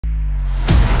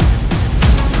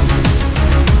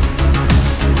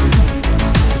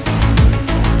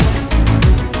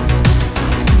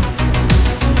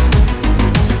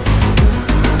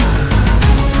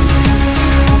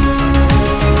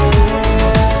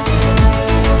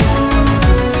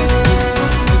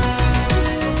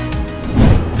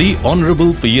The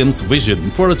Honorable PM's vision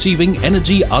for achieving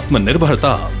energy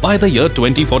Atmanirbharta by the year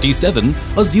 2047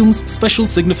 assumes special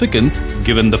significance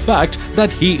given the fact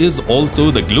that he is also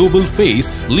the global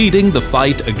face leading the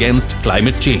fight against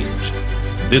climate change.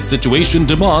 This situation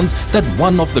demands that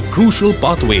one of the crucial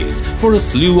pathways for a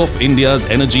slew of India's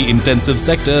energy-intensive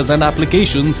sectors and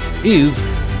applications is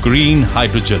green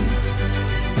hydrogen.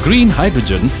 Green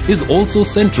hydrogen is also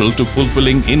central to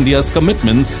fulfilling India's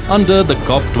commitments under the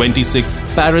COP26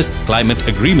 Paris Climate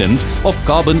Agreement of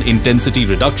carbon intensity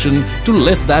reduction to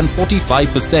less than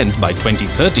 45% by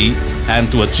 2030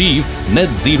 and to achieve net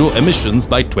zero emissions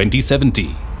by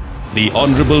 2070. The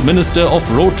Honorable Minister of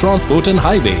Road Transport and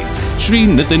Highways, Shri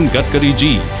Nitin Gadkari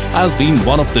ji, has been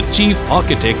one of the chief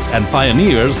architects and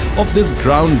pioneers of this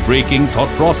groundbreaking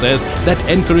thought process that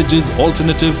encourages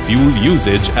alternative fuel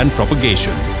usage and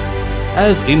propagation.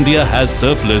 As India has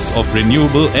surplus of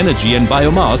renewable energy and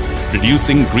biomass,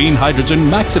 producing green hydrogen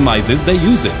maximizes their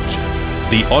usage.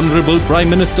 The Honorable Prime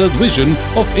Minister's vision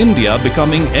of India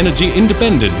becoming energy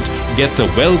independent gets a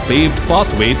well-paved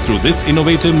pathway through this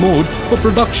innovative mode for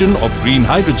production of green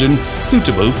hydrogen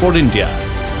suitable for India.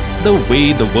 The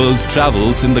way the world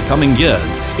travels in the coming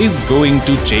years is going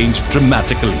to change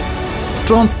dramatically.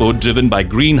 Transport driven by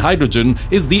green hydrogen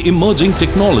is the emerging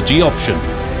technology option.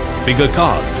 Bigger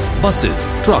cars, buses,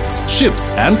 trucks, ships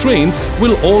and trains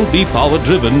will all be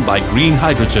power-driven by green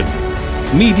hydrogen.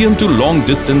 Medium to long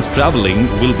distance traveling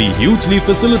will be hugely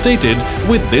facilitated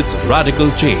with this radical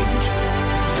change.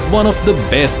 One of the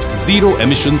best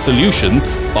zero-emission solutions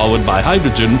powered by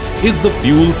hydrogen is the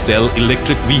fuel cell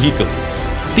electric vehicle.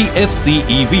 The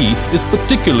FCEV is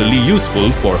particularly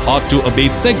useful for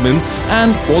hard-to-abate segments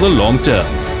and for the long term.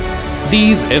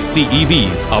 These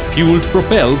FCEVs are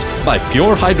fueled-propelled by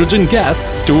pure hydrogen gas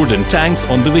stored in tanks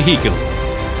on the vehicle.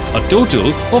 A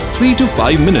total of 3 to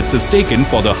 5 minutes is taken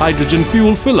for the hydrogen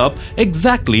fuel fill-up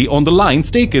exactly on the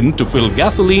lines taken to fill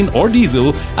gasoline or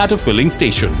diesel at a filling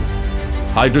station.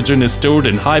 Hydrogen is stored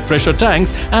in high-pressure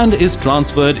tanks and is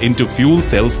transferred into fuel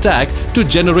cell stack to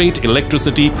generate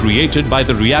electricity created by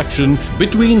the reaction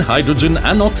between hydrogen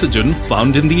and oxygen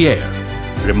found in the air.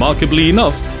 Remarkably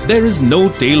enough, there is no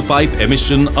tailpipe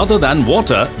emission other than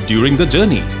water during the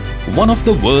journey. One of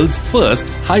the world's first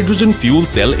hydrogen fuel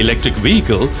cell electric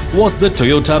vehicle was the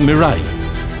Toyota Mirai.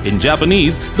 In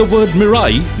Japanese, the word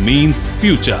Mirai means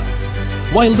future.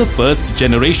 While the first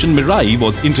generation Mirai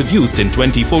was introduced in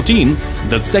 2014,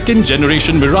 the second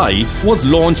generation Mirai was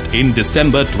launched in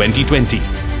December 2020.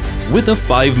 With a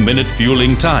 5-minute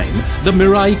fueling time, the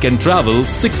Mirai can travel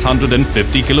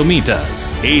 650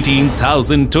 kilometers.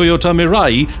 18,000 Toyota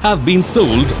Mirai have been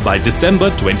sold by December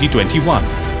 2021.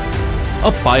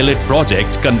 A pilot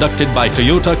project conducted by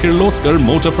Toyota Kirloskar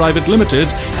Motor Private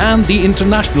Limited and the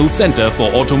International Center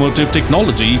for Automotive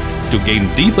Technology to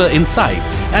gain deeper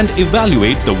insights and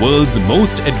evaluate the world's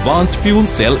most advanced fuel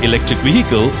cell electric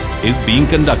vehicle is being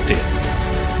conducted.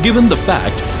 Given the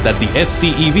fact that the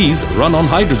FCEVs run on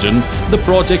hydrogen, the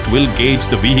project will gauge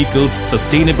the vehicle's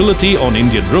sustainability on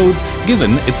Indian roads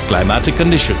given its climatic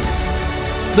conditions.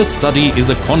 The study is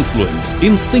a confluence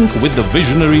in sync with the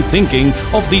visionary thinking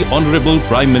of the Honorable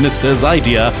Prime Minister's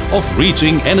idea of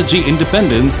reaching energy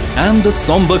independence and the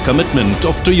somber commitment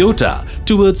of Toyota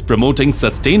towards promoting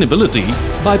sustainability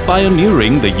by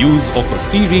pioneering the use of a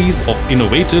series of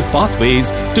innovative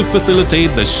pathways to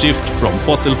facilitate the shift from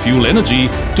fossil fuel energy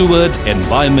toward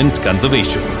environment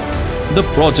conservation. The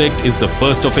project is the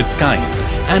first of its kind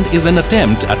and is an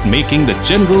attempt at making the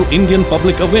general Indian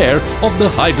public aware of the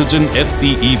hydrogen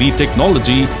FCEV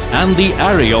technology and the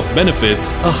array of benefits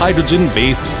a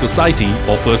hydrogen-based society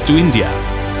offers to India.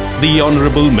 The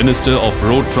Honorable Minister of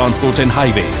Road Transport and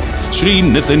Highways, Shri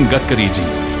Nitin Gadkari ji,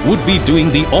 would be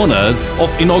doing the honours of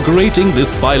inaugurating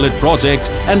this pilot project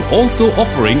and also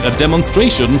offering a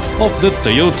demonstration of the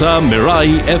Toyota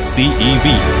Mirai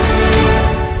FCEV.